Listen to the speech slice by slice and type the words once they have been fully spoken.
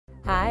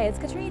Hi, it's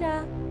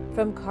Katrina.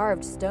 From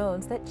carved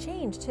stones that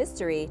changed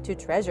history to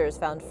treasures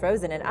found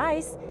frozen in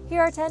ice,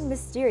 here are 10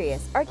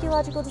 mysterious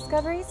archaeological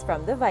discoveries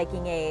from the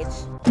Viking Age.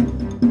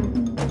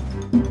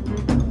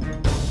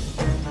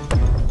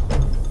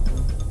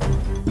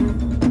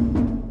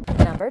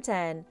 Number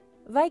 10.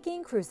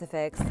 Viking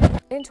Crucifix.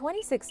 In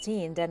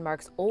 2016,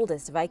 Denmark's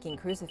oldest Viking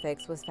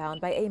crucifix was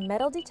found by a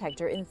metal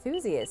detector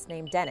enthusiast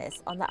named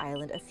Dennis on the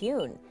island of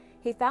Fyn.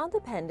 He found the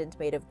pendant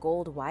made of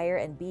gold wire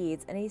and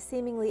beads in a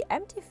seemingly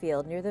empty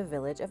field near the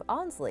village of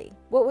Onsley.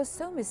 What was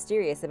so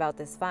mysterious about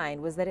this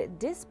find was that it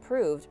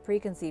disproved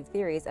preconceived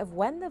theories of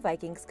when the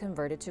Vikings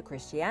converted to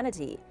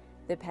Christianity.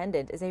 The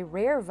pendant is a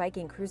rare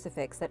Viking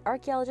crucifix that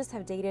archaeologists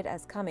have dated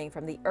as coming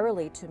from the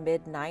early to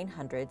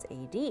mid-900s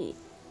AD,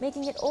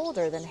 making it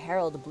older than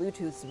Harald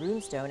Bluetooth's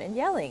runestone in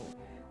Jelling.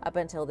 Up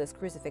until this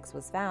crucifix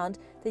was found,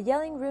 the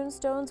Jelling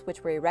runestones,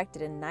 which were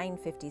erected in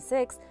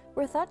 956,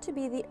 were thought to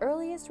be the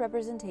earliest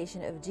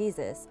representation of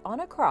Jesus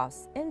on a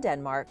cross in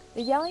Denmark.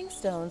 The Jelling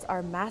stones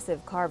are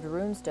massive carved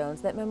runestones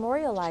that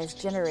memorialize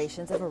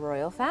generations of a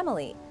royal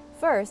family.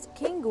 First,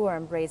 King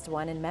Gorm raised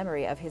one in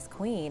memory of his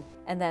queen,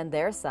 and then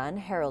their son,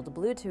 Harald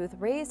Bluetooth,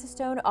 raised a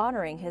stone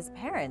honoring his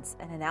parents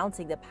and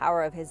announcing the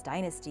power of his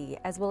dynasty,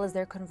 as well as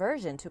their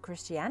conversion to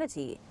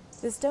Christianity.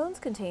 The stones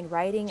contain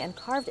writing and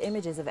carved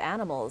images of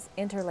animals,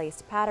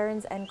 interlaced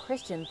patterns, and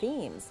Christian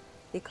themes.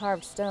 The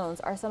carved stones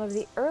are some of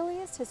the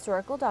earliest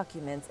historical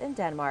documents in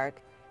Denmark.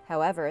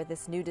 However,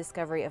 this new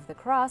discovery of the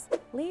cross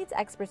leads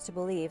experts to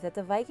believe that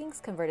the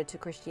Vikings converted to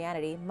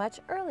Christianity much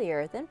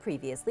earlier than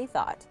previously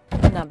thought.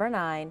 Number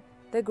 9.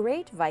 The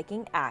Great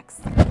Viking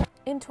Axe.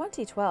 In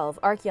 2012,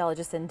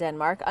 archaeologists in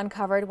Denmark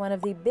uncovered one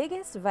of the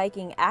biggest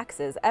Viking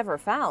axes ever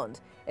found.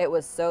 It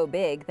was so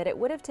big that it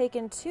would have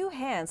taken 2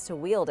 hands to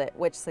wield it,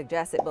 which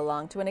suggests it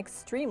belonged to an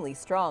extremely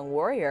strong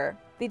warrior.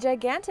 The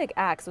gigantic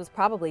axe was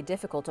probably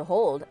difficult to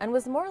hold and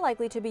was more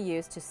likely to be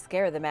used to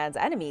scare the man's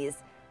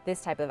enemies.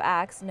 This type of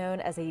axe, known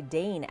as a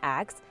Dane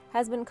axe,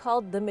 has been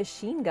called the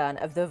machine gun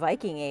of the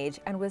Viking Age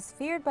and was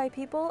feared by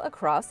people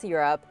across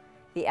Europe.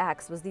 The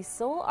axe was the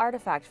sole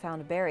artifact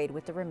found buried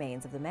with the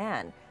remains of the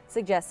man,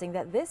 suggesting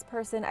that this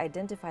person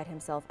identified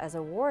himself as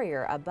a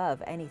warrior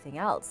above anything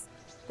else.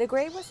 The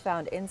grave was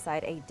found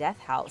inside a death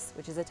house,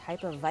 which is a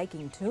type of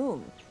Viking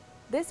tomb.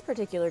 This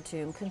particular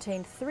tomb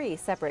contained 3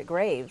 separate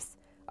graves.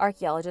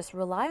 Archaeologists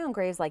rely on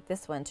graves like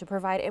this one to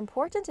provide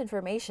important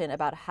information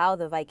about how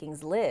the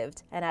Vikings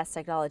lived, and as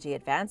technology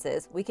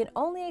advances, we can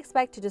only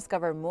expect to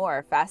discover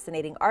more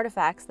fascinating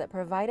artifacts that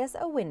provide us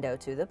a window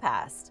to the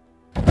past.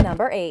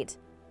 Number 8.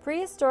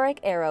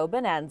 Prehistoric Arrow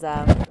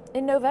Bonanza.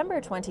 In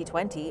November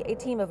 2020, a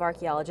team of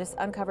archaeologists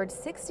uncovered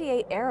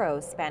 68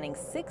 arrows spanning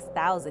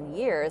 6,000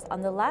 years on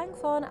the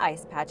Langfon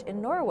ice patch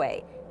in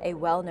Norway, a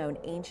well-known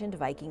ancient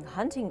Viking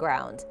hunting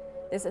ground.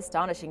 This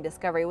astonishing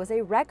discovery was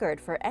a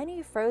record for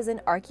any frozen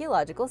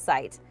archaeological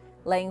site.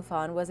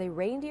 Langfon was a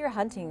reindeer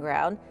hunting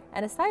ground,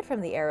 and aside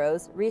from the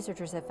arrows,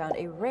 researchers have found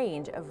a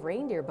range of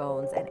reindeer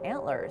bones and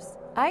antlers.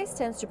 Ice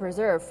tends to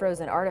preserve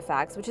frozen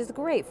artifacts, which is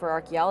great for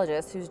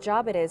archaeologists whose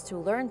job it is to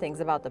learn things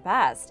about the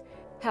past.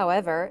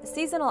 However,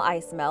 seasonal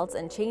ice melts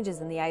and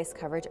changes in the ice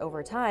coverage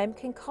over time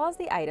can cause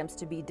the items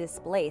to be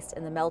displaced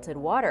in the melted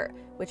water,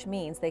 which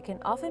means they can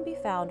often be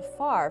found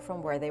far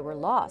from where they were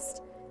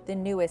lost. The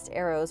newest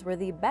arrows were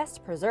the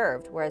best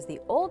preserved, whereas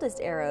the oldest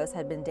arrows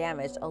had been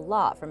damaged a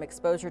lot from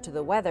exposure to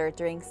the weather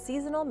during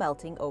seasonal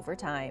melting over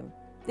time.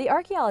 The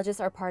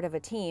archaeologists are part of a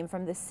team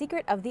from the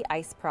Secret of the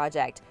Ice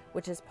project,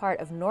 which is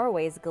part of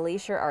Norway's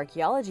Glacier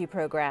Archaeology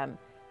program.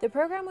 The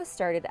program was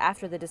started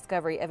after the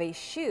discovery of a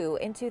shoe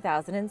in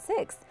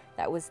 2006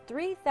 that was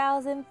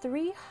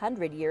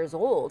 3,300 years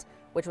old,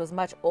 which was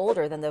much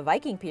older than the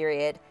Viking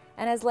period,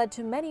 and has led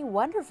to many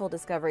wonderful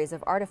discoveries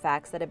of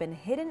artifacts that have been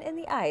hidden in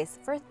the ice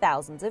for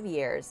thousands of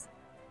years.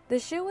 The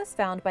shoe was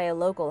found by a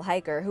local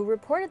hiker who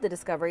reported the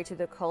discovery to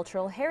the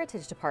Cultural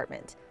Heritage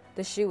Department.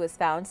 The shoe was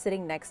found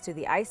sitting next to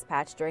the ice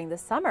patch during the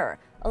summer,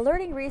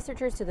 alerting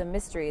researchers to the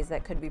mysteries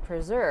that could be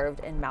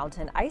preserved in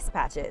mountain ice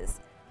patches.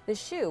 The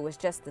shoe was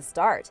just the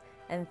start,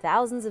 and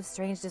thousands of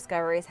strange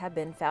discoveries have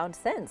been found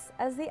since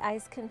as the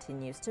ice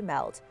continues to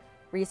melt.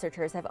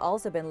 Researchers have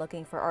also been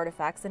looking for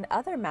artifacts in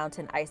other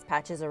mountain ice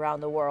patches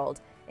around the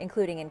world,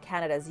 including in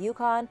Canada's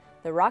Yukon,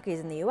 the Rockies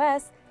in the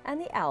US,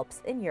 and the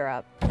Alps in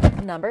Europe.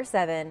 Number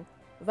 7.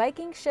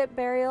 Viking ship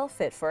burial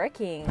fit for a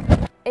king.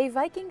 A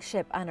Viking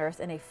ship unearthed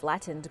in a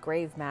flattened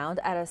grave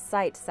mound at a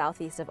site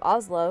southeast of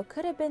Oslo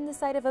could have been the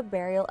site of a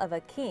burial of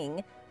a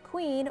king,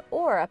 queen,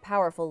 or a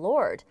powerful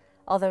lord.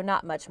 Although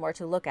not much more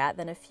to look at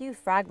than a few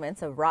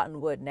fragments of rotten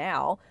wood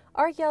now,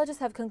 archaeologists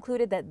have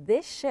concluded that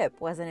this ship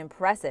was an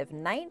impressive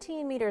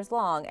 19 meters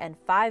long and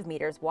 5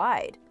 meters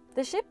wide.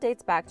 The ship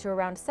dates back to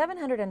around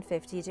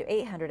 750 to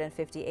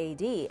 850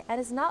 AD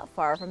and is not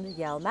far from the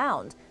Yell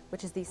Mound,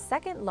 which is the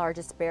second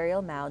largest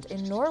burial mound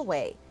in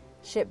Norway.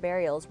 Ship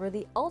burials were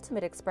the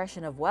ultimate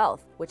expression of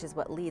wealth, which is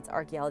what leads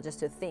archaeologists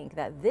to think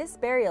that this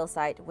burial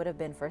site would have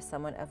been for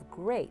someone of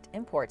great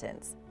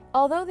importance.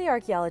 Although the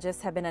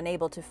archaeologists have been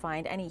unable to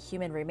find any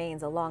human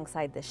remains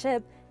alongside the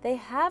ship, they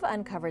have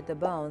uncovered the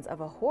bones of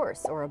a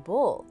horse or a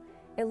bull.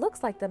 It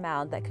looks like the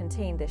mound that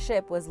contained the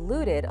ship was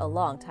looted a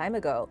long time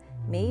ago,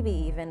 maybe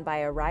even by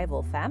a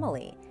rival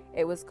family.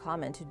 It was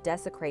common to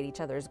desecrate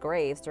each other's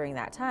graves during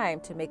that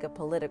time to make a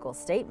political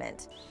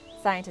statement.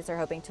 Scientists are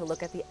hoping to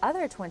look at the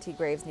other 20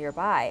 graves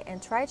nearby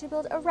and try to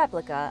build a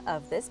replica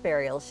of this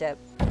burial ship.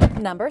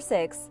 Number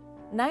 6.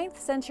 9th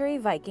century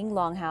Viking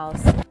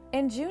longhouse.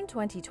 In June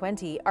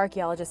 2020,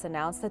 archaeologists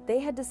announced that they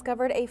had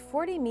discovered a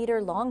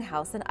 40-meter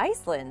longhouse in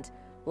Iceland.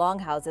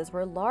 Longhouses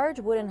were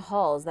large wooden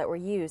halls that were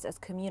used as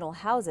communal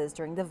houses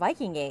during the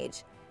Viking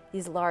Age.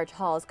 These large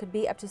halls could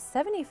be up to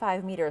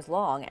 75 meters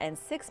long and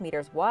 6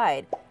 meters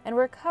wide and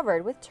were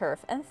covered with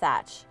turf and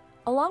thatch.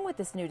 Along with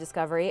this new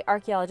discovery,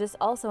 archaeologists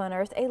also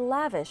unearthed a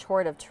lavish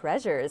hoard of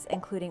treasures,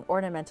 including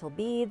ornamental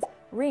beads,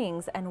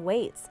 rings, and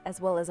weights,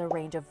 as well as a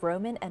range of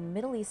Roman and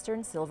Middle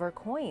Eastern silver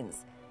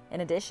coins.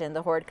 In addition,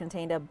 the hoard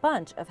contained a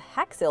bunch of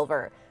hack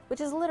silver,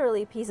 which is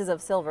literally pieces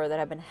of silver that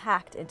have been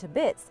hacked into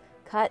bits,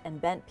 cut and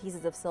bent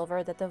pieces of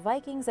silver that the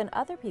Vikings and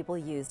other people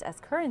used as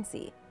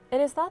currency. It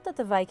is thought that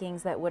the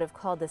Vikings that would have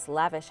called this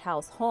lavish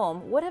house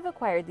home would have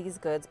acquired these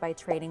goods by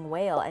trading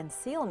whale and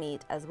seal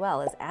meat as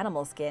well as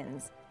animal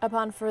skins.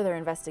 Upon further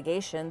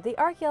investigation, the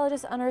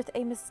archaeologists unearthed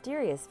a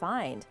mysterious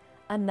find.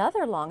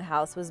 Another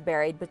longhouse was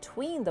buried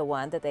between the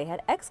one that they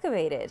had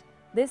excavated.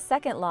 This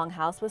second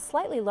longhouse was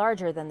slightly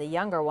larger than the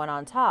younger one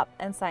on top,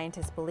 and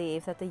scientists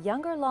believe that the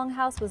younger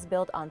longhouse was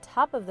built on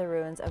top of the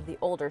ruins of the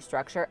older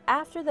structure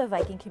after the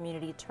Viking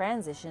community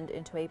transitioned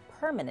into a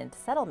permanent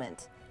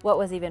settlement. What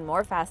was even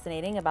more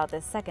fascinating about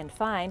this second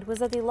find was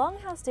that the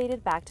longhouse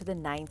dated back to the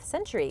 9th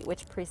century,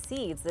 which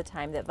precedes the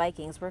time that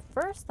Vikings were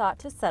first thought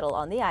to settle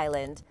on the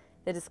island.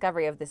 The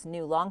discovery of this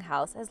new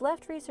longhouse has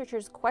left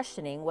researchers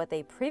questioning what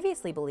they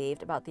previously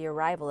believed about the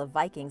arrival of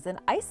Vikings in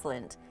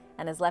Iceland,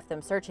 and has left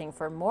them searching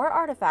for more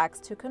artifacts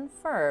to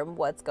confirm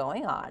what's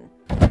going on.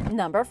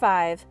 Number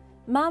 5.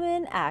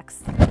 Mammon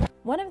Axe.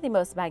 One of the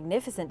most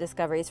magnificent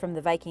discoveries from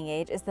the Viking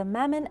Age is the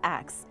Mammon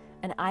Axe,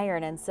 an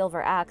iron and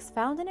silver axe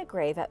found in a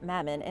grave at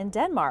Mammon in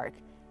Denmark.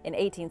 In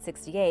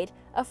 1868,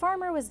 a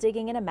farmer was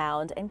digging in a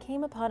mound and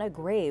came upon a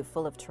grave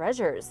full of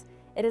treasures.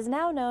 It is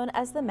now known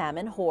as the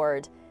Mammon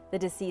Hoard. The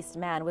deceased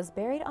man was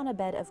buried on a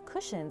bed of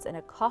cushions in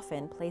a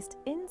coffin placed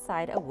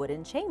inside a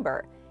wooden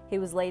chamber. He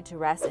was laid to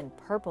rest in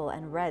purple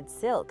and red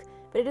silk,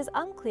 but it is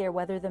unclear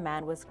whether the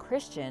man was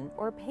Christian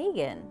or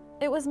pagan.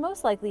 It was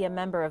most likely a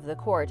member of the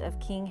court of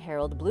King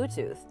Harald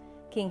Bluetooth.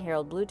 King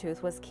Harald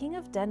Bluetooth was king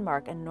of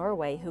Denmark and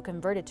Norway who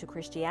converted to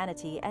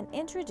Christianity and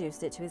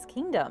introduced it to his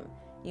kingdom.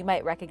 You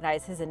might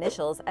recognize his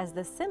initials as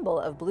the symbol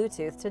of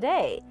Bluetooth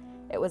today.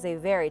 It was a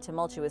very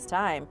tumultuous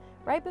time,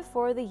 right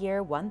before the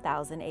year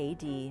 1000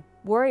 AD.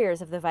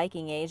 Warriors of the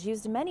Viking Age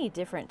used many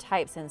different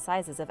types and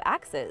sizes of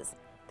axes.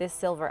 This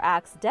silver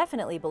axe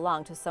definitely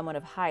belonged to someone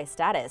of high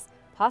status,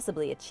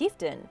 possibly a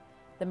chieftain.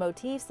 The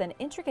motifs and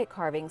intricate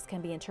carvings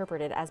can be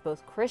interpreted as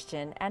both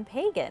Christian and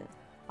pagan.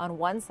 On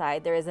one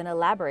side, there is an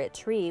elaborate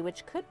tree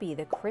which could be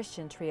the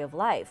Christian tree of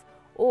life,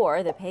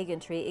 or the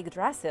pagan tree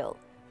Yggdrasil.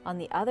 On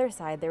the other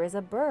side, there is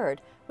a bird,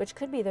 which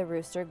could be the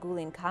rooster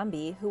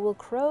Gulinkambi, who will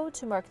crow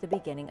to mark the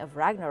beginning of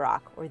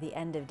Ragnarok, or the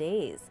end of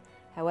days.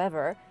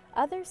 However,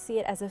 others see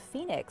it as a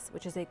phoenix,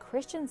 which is a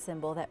Christian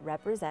symbol that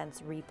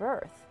represents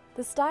rebirth.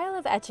 The style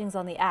of etchings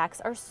on the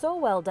axe are so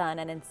well done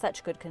and in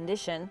such good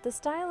condition, the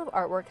style of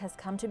artwork has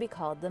come to be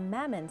called the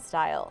Mammon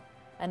style.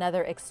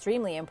 Another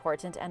extremely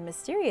important and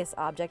mysterious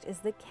object is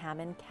the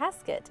Kamen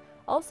casket,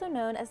 also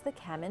known as the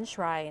Kamen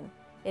shrine.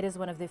 It is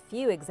one of the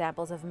few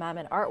examples of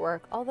Mammon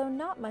artwork, although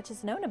not much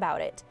is known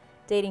about it.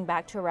 Dating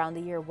back to around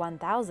the year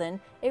 1000,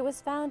 it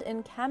was found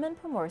in Kamen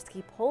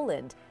Pomorski,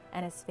 Poland,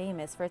 and is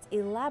famous for its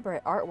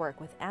elaborate artwork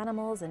with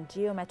animals and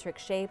geometric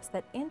shapes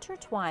that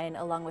intertwine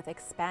along with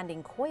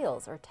expanding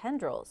coils or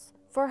tendrils.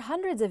 For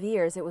hundreds of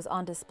years, it was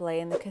on display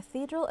in the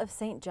Cathedral of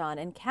St. John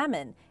in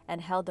Kamen and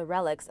held the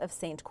relics of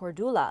Saint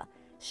Cordula.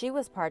 She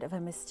was part of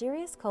a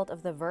mysterious cult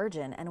of the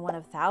Virgin and one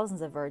of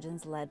thousands of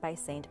virgins led by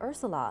Saint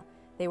Ursula.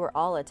 They were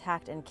all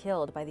attacked and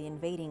killed by the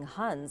invading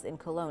Huns in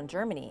Cologne,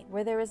 Germany,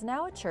 where there is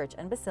now a church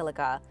and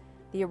basilica.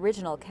 The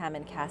original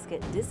Kamen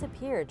casket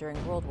disappeared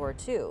during World War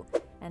II,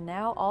 and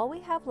now all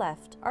we have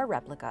left are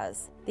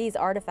replicas. These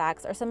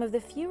artifacts are some of the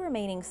few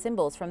remaining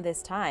symbols from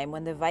this time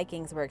when the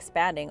Vikings were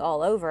expanding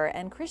all over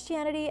and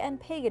Christianity and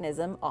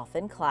paganism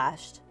often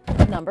clashed.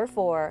 Number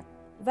 4.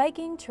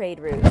 Viking trade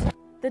route.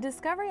 The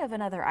discovery of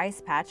another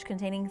ice patch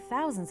containing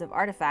thousands of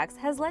artifacts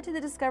has led to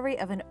the discovery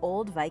of an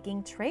old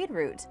Viking trade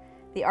route.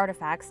 The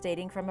artifacts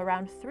dating from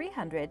around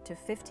 300 to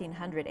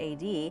 1500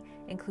 AD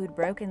include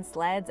broken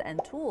sleds and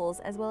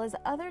tools, as well as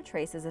other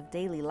traces of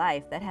daily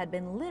life that had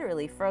been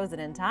literally frozen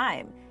in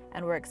time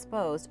and were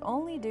exposed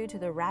only due to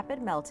the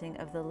rapid melting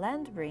of the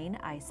Lendbreen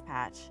ice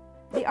patch.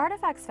 The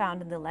artifacts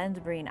found in the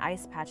Lendbreen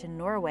ice patch in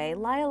Norway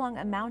lie along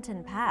a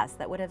mountain pass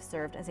that would have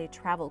served as a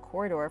travel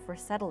corridor for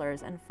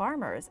settlers and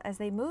farmers as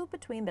they moved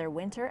between their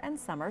winter and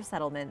summer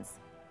settlements.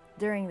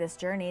 During this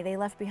journey, they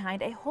left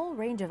behind a whole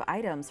range of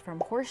items from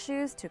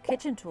horseshoes to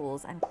kitchen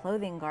tools and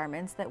clothing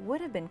garments that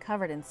would have been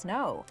covered in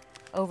snow.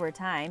 Over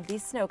time,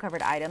 these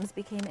snow-covered items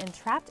became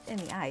entrapped in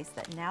the ice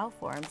that now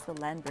forms the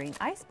Lendbreen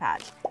ice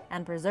patch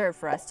and preserved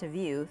for us to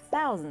view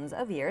thousands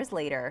of years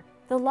later.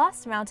 The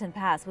Lost Mountain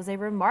Pass was a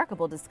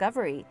remarkable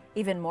discovery,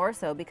 even more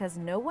so because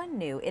no one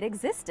knew it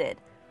existed.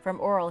 From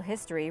oral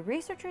history,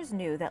 researchers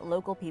knew that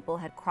local people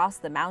had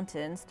crossed the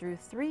mountains through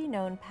 3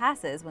 known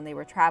passes when they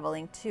were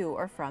traveling to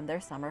or from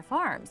their summer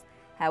farms.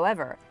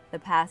 However, the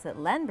pass at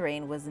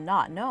Lendbreen was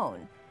not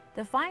known.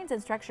 The finds and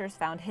structures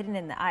found hidden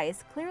in the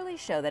ice clearly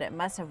show that it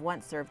must have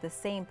once served the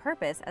same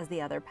purpose as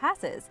the other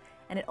passes,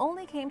 and it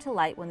only came to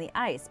light when the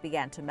ice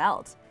began to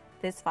melt.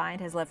 This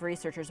find has left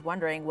researchers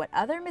wondering what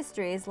other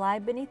mysteries lie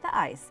beneath the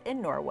ice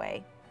in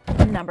Norway.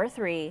 Number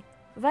 3.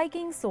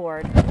 Viking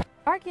sword.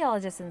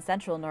 Archaeologists in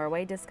central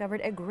Norway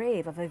discovered a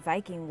grave of a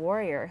Viking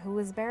warrior who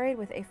was buried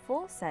with a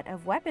full set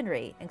of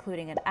weaponry,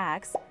 including an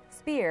axe,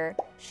 spear,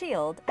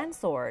 shield, and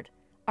sword.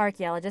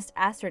 Archaeologist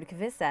Astrid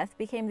Kviseth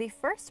became the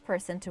first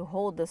person to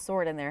hold the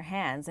sword in their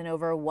hands in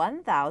over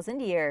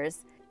 1,000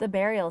 years. The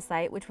burial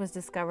site, which was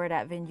discovered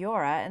at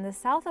Vinjora in the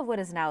south of what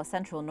is now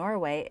central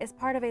Norway, is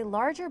part of a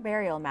larger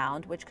burial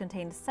mound which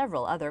contained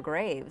several other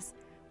graves.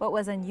 What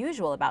was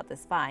unusual about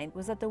this find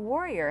was that the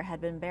warrior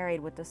had been buried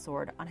with the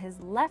sword on his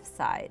left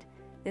side.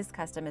 This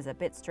custom is a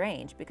bit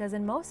strange because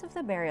in most of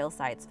the burial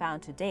sites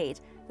found to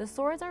date, the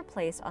swords are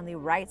placed on the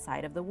right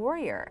side of the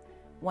warrior.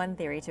 One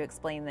theory to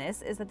explain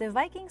this is that the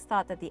Vikings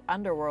thought that the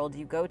underworld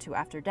you go to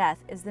after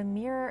death is the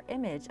mirror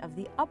image of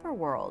the upper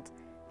world.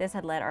 This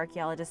had led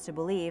archaeologists to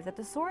believe that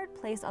the sword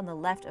placed on the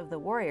left of the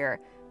warrior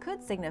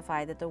could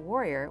signify that the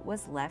warrior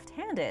was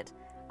left-handed.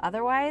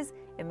 Otherwise,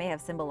 it may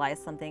have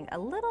symbolized something a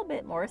little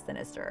bit more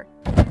sinister.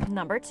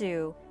 Number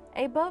 2.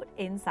 A boat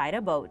inside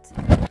a boat.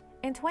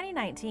 In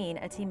 2019,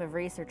 a team of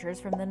researchers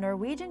from the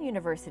Norwegian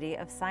University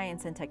of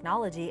Science and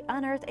Technology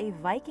unearthed a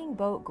Viking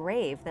boat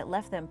grave that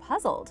left them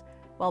puzzled.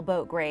 While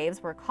boat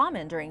graves were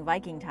common during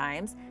Viking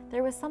times,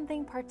 there was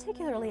something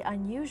particularly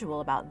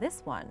unusual about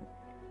this one.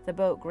 The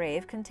boat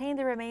grave contained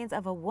the remains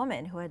of a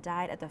woman who had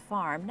died at the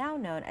farm now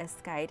known as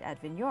Skeit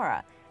at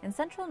Vinjora in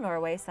central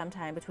Norway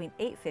sometime between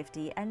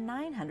 850 and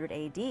 900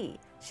 AD.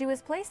 She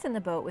was placed in the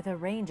boat with a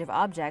range of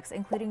objects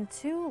including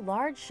 2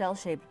 large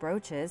shell-shaped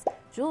brooches,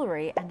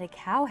 jewelry, and a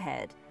cow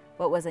head.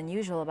 What was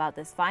unusual about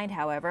this find,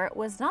 however,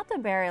 was not the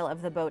burial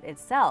of the boat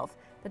itself,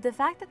 but the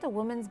fact that the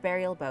woman's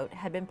burial boat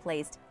had been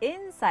placed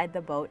inside the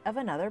boat of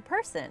another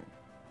person.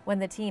 When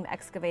the team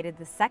excavated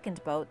the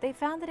second boat, they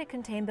found that it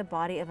contained the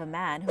body of a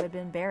man who had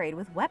been buried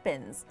with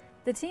weapons.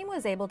 The team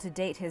was able to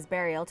date his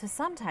burial to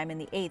sometime in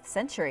the 8th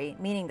century,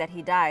 meaning that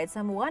he died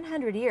some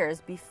 100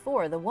 years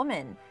before the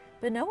woman.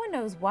 But no one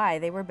knows why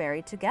they were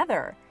buried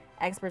together.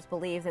 Experts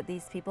believe that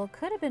these people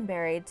could have been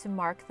buried to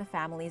mark the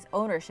family's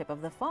ownership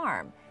of the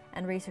farm,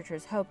 and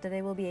researchers hope that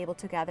they will be able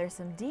to gather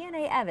some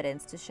DNA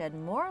evidence to shed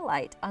more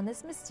light on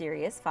this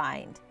mysterious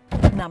find.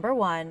 Number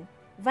 1.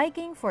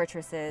 Viking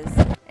fortresses.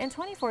 In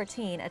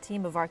 2014, a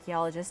team of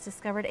archaeologists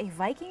discovered a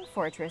Viking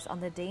fortress on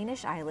the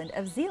Danish island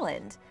of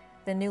Zealand.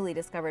 The newly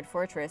discovered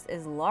fortress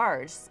is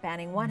large,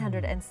 spanning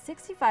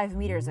 165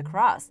 meters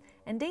across,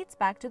 and dates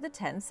back to the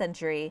 10th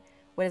century.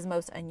 What is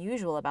most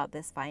unusual about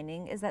this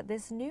finding is that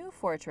this new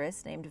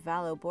fortress, named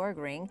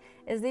Valloborgring,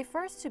 is the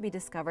first to be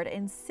discovered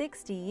in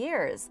 60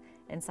 years,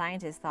 and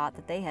scientists thought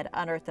that they had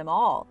unearthed them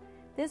all.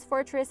 This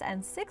fortress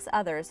and 6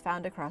 others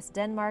found across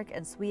Denmark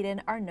and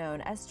Sweden are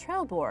known as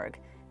Trelleborg.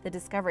 The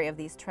discovery of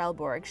these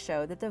Trelleborgs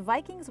showed that the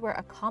Vikings were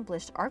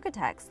accomplished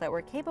architects that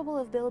were capable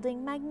of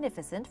building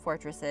magnificent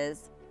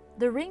fortresses.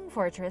 The ring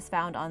fortress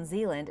found on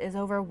Zealand is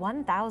over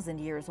 1,000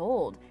 years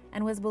old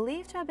and was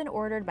believed to have been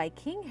ordered by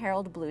King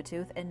Harald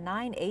Bluetooth in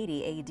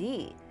 980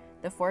 AD.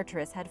 The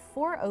fortress had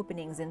 4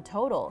 openings in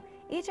total,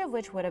 each of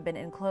which would have been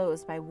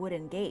enclosed by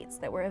wooden gates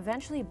that were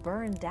eventually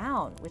burned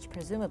down, which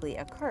presumably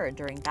occurred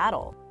during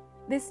battle.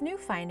 This new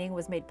finding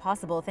was made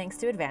possible thanks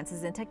to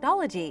advances in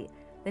technology.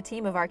 The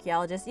team of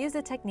archaeologists used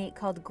a technique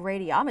called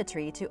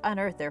gradiometry to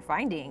unearth their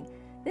finding.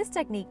 This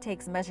technique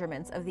takes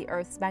measurements of the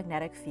Earth's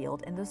magnetic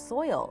field in the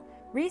soil.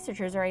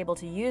 Researchers are able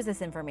to use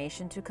this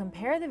information to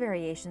compare the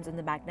variations in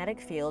the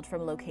magnetic field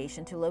from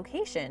location to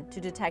location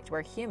to detect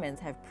where humans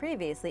have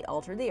previously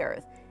altered the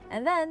Earth,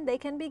 and then they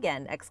can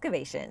begin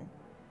excavation.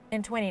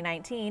 In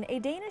 2019, a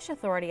Danish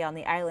authority on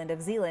the island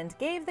of Zealand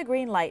gave the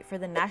green light for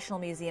the National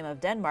Museum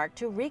of Denmark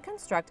to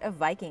reconstruct a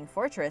Viking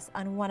fortress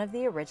on one of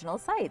the original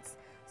sites.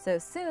 So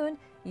soon,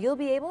 you'll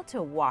be able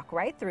to walk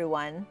right through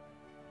one.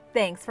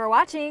 Thanks for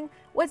watching!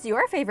 What's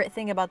your favorite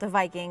thing about the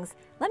Vikings?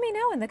 Let me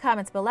know in the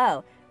comments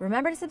below.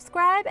 Remember to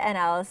subscribe, and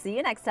I'll see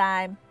you next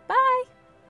time!